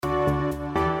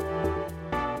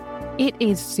It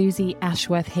is Susie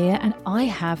Ashworth here, and I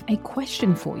have a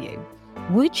question for you.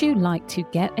 Would you like to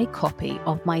get a copy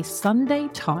of my Sunday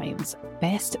Times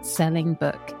best-selling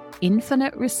book,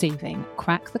 Infinite Receiving: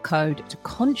 Crack the Code to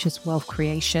Conscious Wealth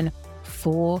Creation,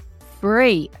 for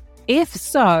free? If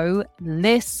so,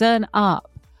 listen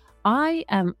up. I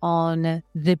am on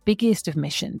the biggest of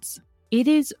missions. It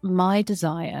is my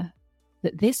desire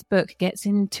that this book gets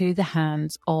into the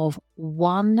hands of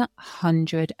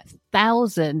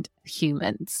 100,000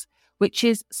 humans, which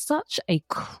is such a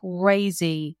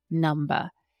crazy number.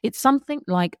 It's something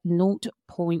like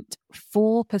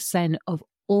 0.4% of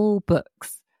all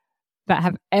books that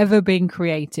have ever been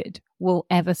created will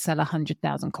ever sell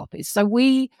 100,000 copies. So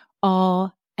we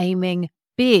are aiming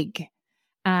big,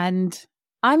 and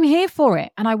I'm here for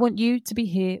it, and I want you to be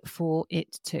here for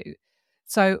it too.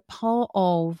 So part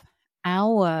of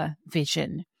our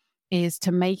vision is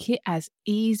to make it as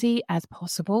easy as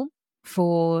possible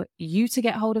for you to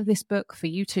get hold of this book, for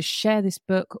you to share this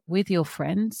book with your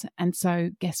friends. And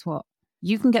so guess what?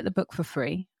 You can get the book for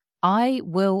free. I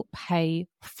will pay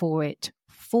for it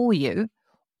for you.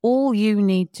 All you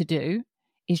need to do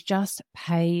is just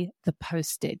pay the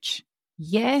postage.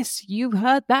 Yes, you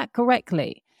heard that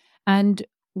correctly. And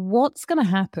what's going to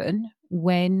happen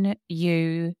when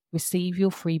you receive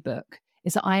your free book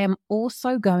is that I am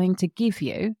also going to give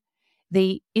you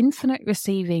the Infinite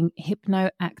Receiving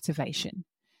Hypno Activation.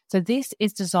 So this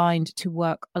is designed to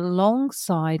work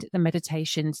alongside the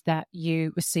meditations that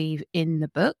you receive in the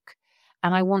book.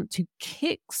 And I want to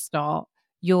kickstart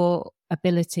your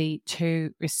ability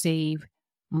to receive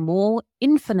more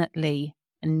infinitely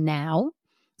now.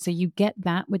 So you get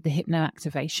that with the Hypno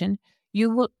Activation. You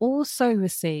will also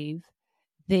receive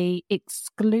the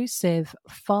exclusive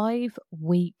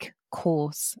 5-week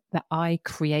course that I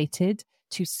created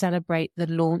to celebrate the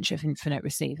launch of Infinite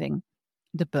Receiving,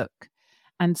 the book.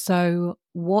 And so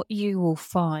what you will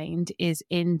find is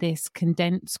in this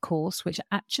condensed course, which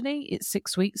actually it's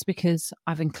 6 weeks because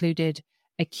I've included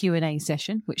a Q&A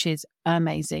session, which is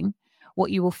amazing.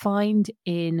 What you will find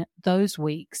in those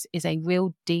weeks is a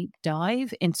real deep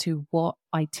dive into what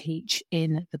I teach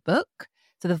in the book.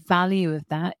 So the value of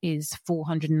that is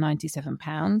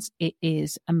 £497. It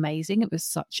is amazing. It was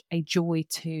such a joy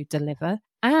to deliver.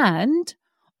 And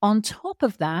on top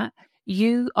of that,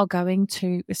 you are going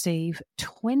to receive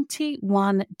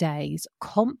 21 days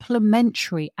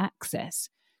complimentary access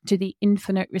to the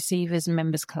Infinite Receivers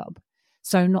Members Club.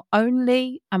 So not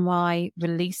only am I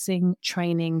releasing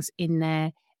trainings in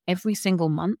there every single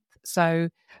month, so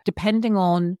depending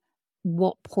on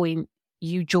what point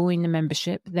you join the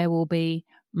membership, there will be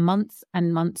months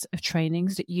and months of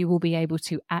trainings that you will be able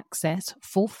to access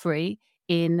for free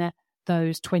in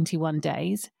those 21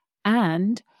 days.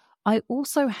 And I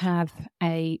also have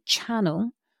a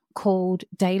channel called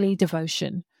Daily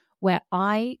Devotion, where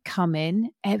I come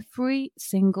in every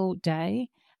single day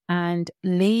and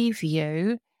leave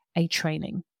you a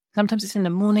training. Sometimes it's in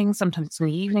the morning, sometimes it's in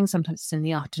the evening, sometimes it's in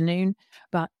the afternoon,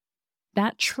 but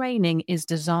that training is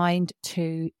designed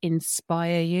to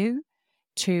inspire you,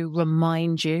 to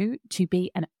remind you, to be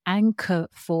an anchor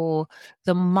for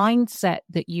the mindset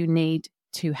that you need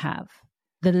to have,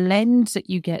 the lens that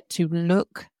you get to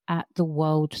look at the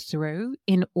world through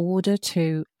in order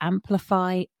to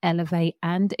amplify, elevate,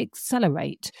 and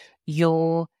accelerate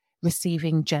your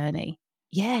receiving journey.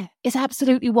 Yeah, it's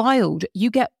absolutely wild. You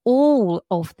get all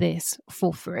of this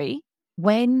for free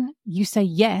when you say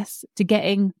yes to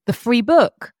getting the free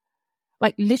book.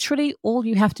 Like literally all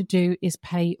you have to do is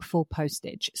pay full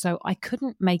postage. So I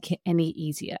couldn't make it any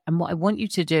easier. And what I want you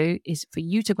to do is for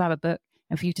you to grab a book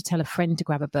and for you to tell a friend to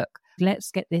grab a book.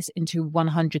 Let's get this into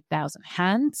 100,000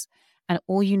 hands. And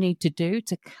all you need to do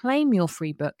to claim your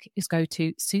free book is go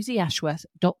to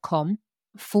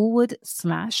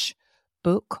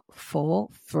susieashworth.com/book for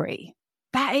free.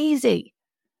 That easy.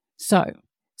 So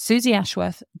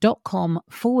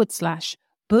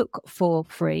susieashworth.com/book for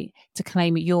free to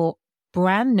claim your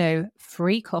brand new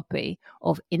free copy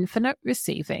of Infinite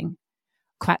Receiving,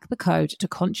 Crack the Code to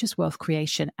Conscious Wealth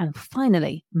Creation, and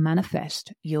finally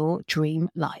manifest your dream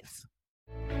life.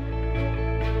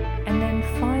 And then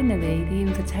finally, the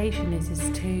invitation is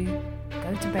to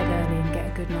go to bed early and get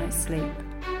a good night's sleep.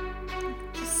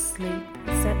 Just sleep.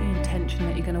 Set the intention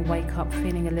that you're going to wake up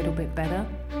feeling a little bit better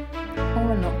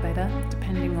or a lot better,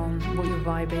 depending on what your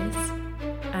vibe is.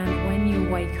 And when you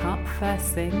wake up,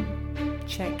 first thing,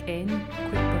 check in,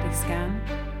 quick body scan,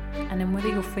 and then whether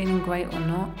you're feeling great or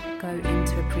not, go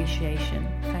into appreciation.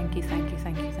 Thank you, thank you,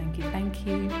 thank you, thank you, thank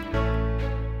you.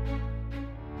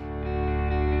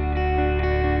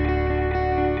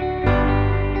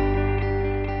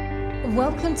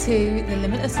 Welcome to the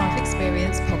Limitless Life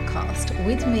Experience podcast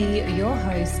with me, your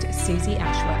host, Susie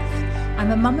Ashworth.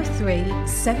 I'm a mum of three,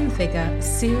 seven-figure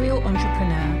serial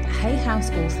entrepreneur, Hay House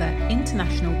author,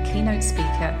 international keynote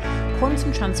speaker,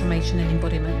 quantum transformation and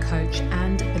embodiment coach,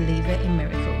 and believer in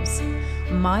miracles.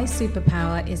 My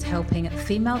superpower is helping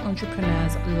female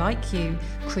entrepreneurs like you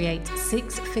create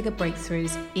six-figure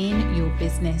breakthroughs in your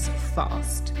business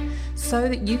fast so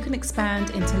that you can expand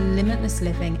into limitless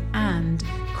living and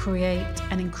create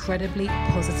an incredibly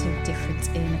positive difference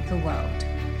in the world.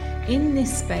 In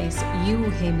this space, you will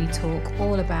hear me talk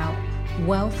all about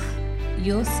wealth,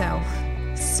 yourself,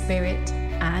 spirit,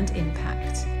 and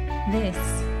impact. This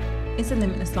is the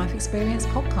Limitless Life Experience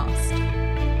podcast.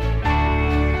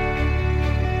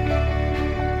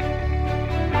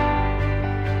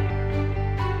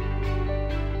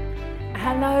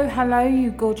 Hello,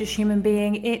 you gorgeous human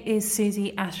being. It is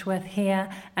Susie Ashworth here,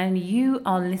 and you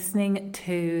are listening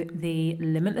to the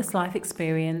Limitless Life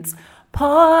Experience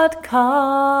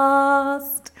podcast.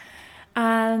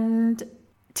 And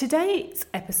today's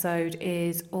episode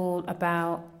is all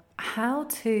about how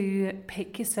to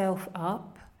pick yourself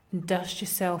up, dust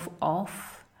yourself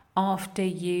off after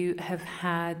you have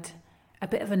had a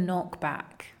bit of a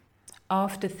knockback,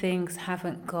 after things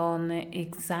haven't gone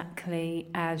exactly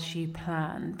as you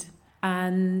planned.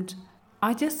 And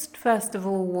I just first of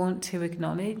all want to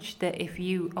acknowledge that if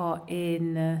you are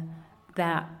in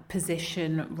that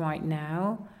position right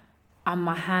now, and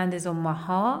my hand is on my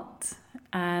heart,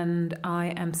 and I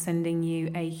am sending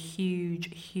you a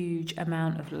huge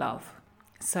amount of love.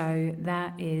 So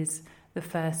that is the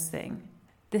first thing.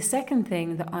 The second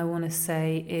thing that I want to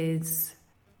say is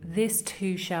this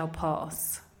too shall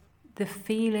pass. The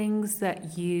feelings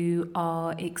that you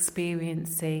are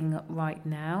experiencing right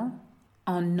now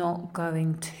are not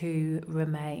going to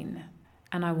remain.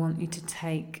 And I want you to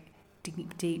take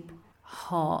deep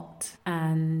heart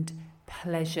and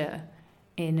pleasure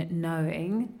in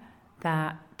knowing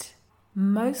that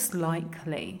most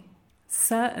likely,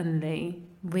 certainly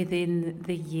within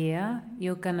the year,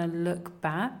 you're going to look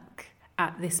back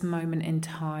at this moment in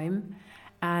time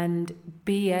and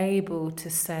be able to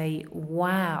say,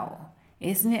 wow,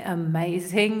 isn't it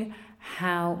amazing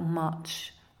how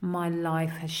much my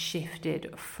life has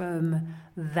shifted from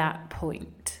that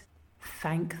point?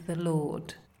 Thank the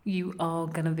Lord. You are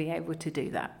going to be able to do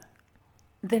that.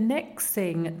 The next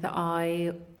thing that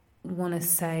I want to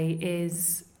say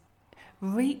is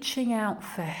reaching out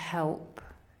for help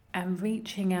and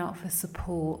reaching out for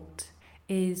support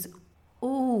is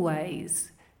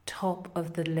always top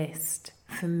of the list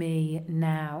for me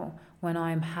now when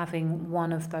I'm having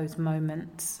one of those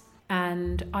moments.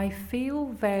 And I feel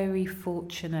very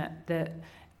fortunate that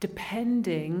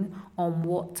depending on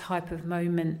what type of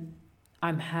moment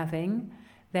I'm having,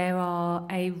 there are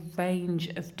a range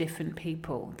of different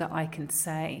people that I can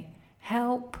say,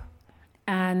 help.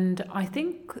 And I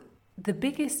think the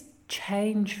biggest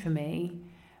change for me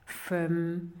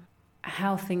from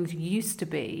how things used to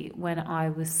be when I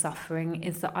was suffering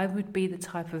is that I would be the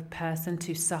type of person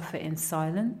to suffer in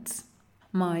silence.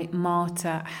 My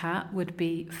martyr hat would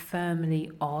be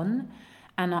firmly on,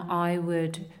 and I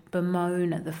would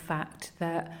bemoan at the fact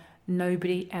that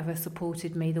nobody ever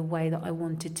supported me the way that I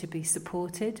wanted to be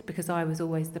supported, because I was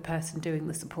always the person doing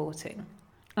the supporting.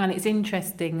 And it's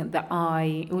interesting that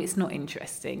it's not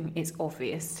interesting, it's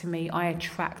obvious to me. I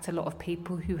attract a lot of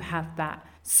people who have that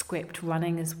script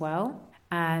running as well.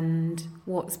 And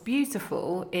what's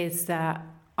beautiful is that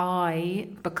I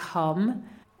become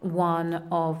one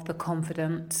of the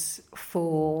confidants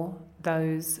for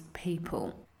those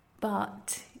people.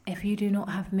 But if you do not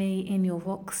have me in your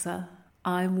Voxer,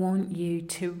 I want you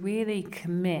to really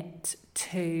commit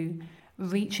to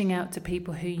reaching out to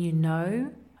people who you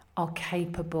know are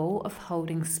capable of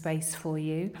holding space for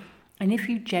you. And if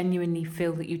you genuinely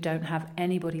feel that you don't have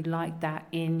anybody like that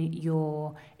in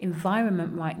your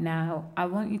environment right now, I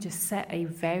want you to set a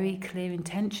very clear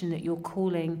intention that you're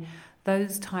calling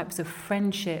those types of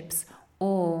friendships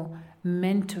or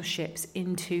mentorships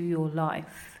into your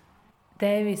life.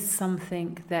 There is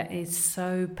something that is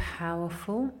so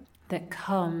powerful that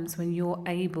comes when you're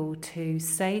able to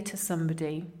say to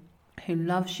somebody who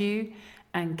loves you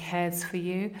and cares for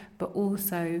you, but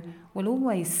also will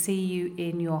always see you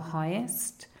in your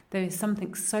highest. There is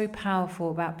something so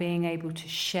powerful about being able to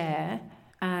share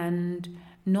and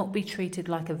not be treated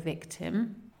like a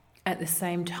victim at the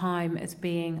same time as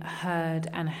being heard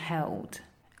and held.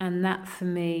 And that for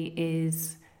me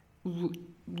is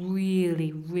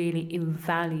really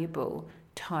invaluable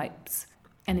type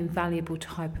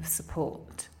of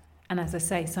support. And as I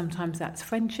say, sometimes that's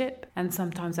friendship and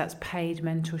sometimes that's paid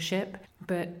mentorship.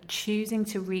 But choosing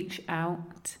to reach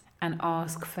out and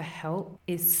ask for help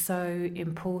is so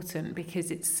important,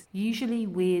 because it's usually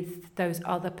with those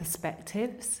other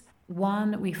perspectives.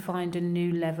 One, we find a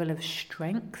new level of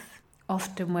strength.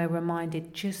 Often we're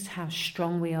reminded just how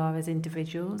strong we are as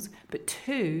individuals. But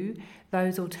two,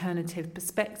 those alternative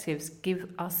perspectives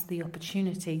give us the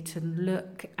opportunity to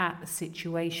look at the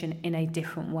situation in a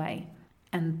different way.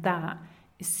 And that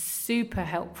is super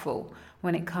helpful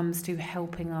when it comes to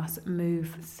helping us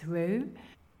move through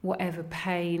whatever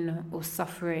pain or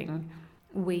suffering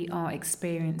we are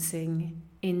experiencing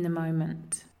in the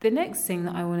moment. The next thing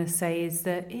that I want to say is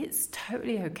that it's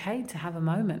totally okay to have a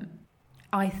moment.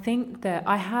 I think that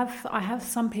I have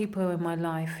some people in my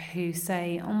life who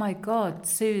say, oh my God,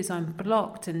 Suze, I'm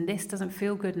blocked and this doesn't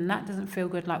feel good and that doesn't feel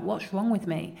good. Like, what's wrong with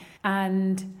me?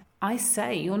 And I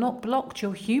say, you're not blocked,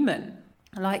 you're human.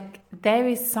 Like, there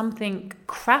is something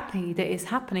crappy that is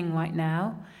happening right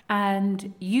now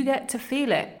and you get to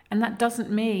feel it. And that doesn't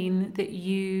mean that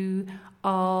you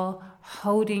are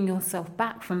holding yourself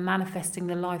back from manifesting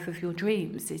the life of your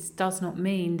dreams. It does not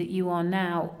mean that you are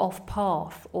now off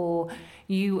path or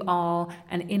you are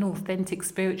an inauthentic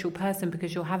spiritual person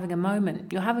because you're having a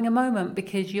moment. You're having a moment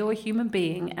because you're a human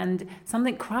being and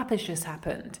something crap has just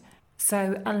happened.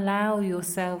 So allow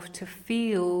yourself to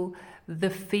feel the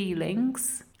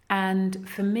feelings. And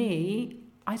for me,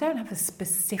 I don't have a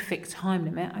specific time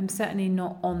limit. I'm certainly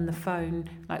not on the phone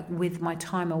like with my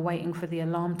timer waiting for the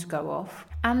alarm to go off.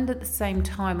 And at the same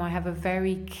time, I have a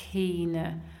very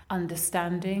keen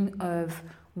understanding of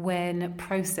when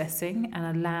processing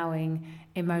and allowing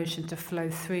emotion to flow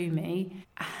through me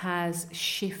has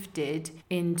shifted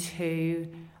into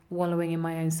wallowing in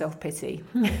my own self-pity.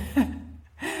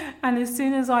 And as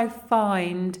soon as I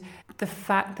find the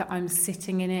fact that I'm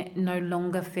sitting in it no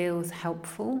longer feels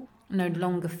helpful, no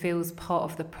longer feels part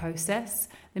of the process,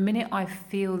 the minute I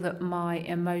feel that my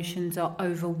emotions are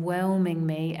overwhelming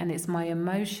me and it's my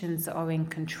emotions that are in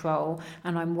control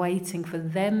and I'm waiting for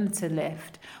them to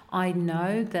lift, I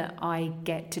know that I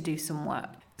get to do some work.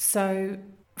 So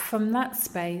from that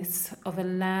space of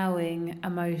allowing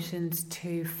emotions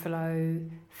to flow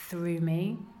through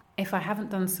me, if I haven't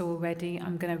done so already,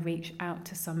 I'm going to reach out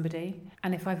to somebody.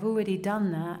 And if I've already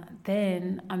done that,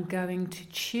 then I'm going to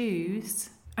choose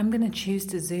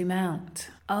to zoom out.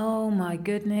 Oh my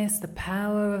goodness, the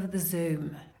power of the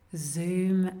zoom.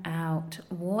 Zoom out.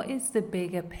 What is the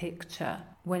bigger picture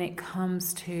when it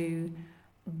comes to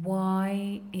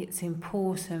why it's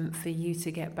important for you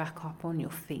to get back up on your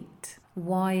feet?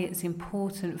 Why it's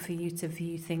important for you to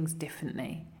view things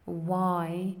differently?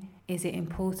 Why is it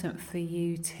important for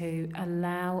you to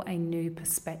allow a new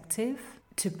perspective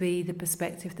to be the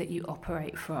perspective that you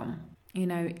operate from? You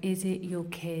know, is it your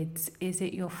kids? Is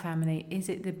it your family? Is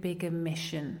it the bigger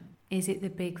mission? Is it the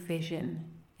big vision?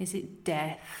 Is it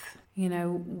death? You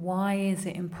know, why is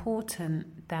it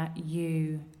important that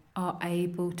you are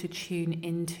able to tune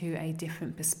into a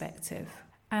different perspective?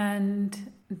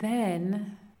 And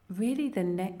then really the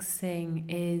next thing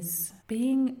is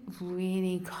being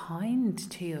really kind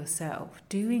to yourself,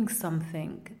 doing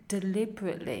something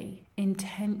deliberately,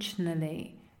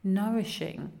 intentionally,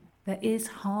 nourishing, that is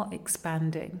heart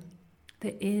expanding,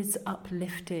 that is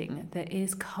uplifting, that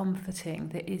is comforting,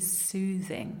 that is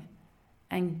soothing,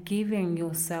 and giving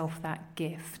yourself that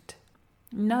gift,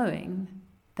 knowing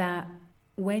that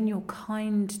when you're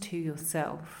kind to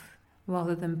yourself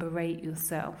rather than berate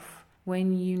yourself,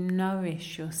 when you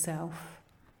nourish yourself,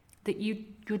 that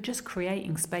you're just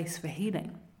creating space for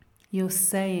healing. You're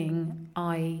saying,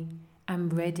 I am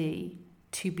ready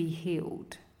to be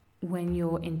healed, when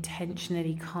you're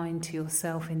intentionally kind to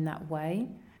yourself in that way.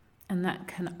 And that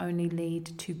can only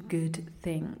lead to good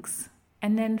things.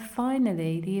 And then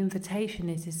finally, the invitation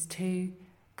is to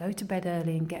go to bed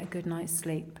early and get a good night's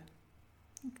sleep.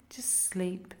 Just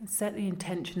sleep. Set the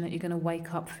intention that you're going to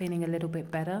wake up feeling a little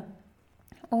bit better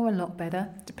or a lot better,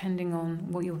 depending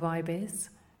on what your vibe is.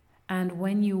 And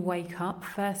when you wake up,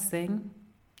 first thing,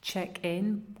 check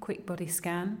in, quick body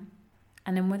scan.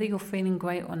 And then whether you're feeling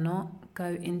great or not,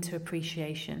 go into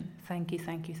appreciation. Thank you,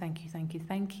 thank you, thank you, thank you,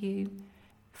 thank you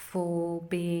for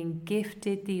being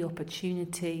gifted the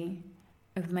opportunity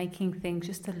of making things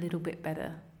just a little bit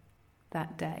better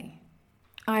that day.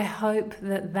 I hope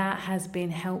that that has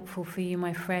been helpful for you,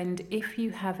 my friend. If you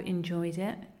have enjoyed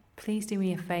it, please do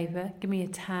me a favor, give me a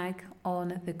tag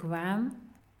on the gram,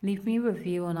 leave me a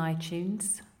review on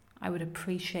iTunes. I would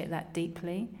appreciate that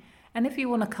deeply. And if you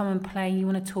want to come and play, you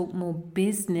want to talk more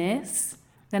business,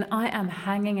 then I am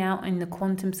hanging out in the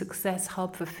Quantum Success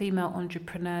Hub for Female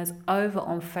Entrepreneurs over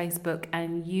on Facebook,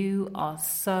 and you are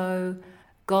so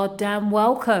goddamn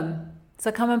welcome.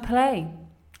 So come and play.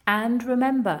 And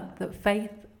remember that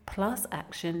faith plus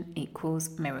action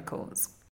equals miracles.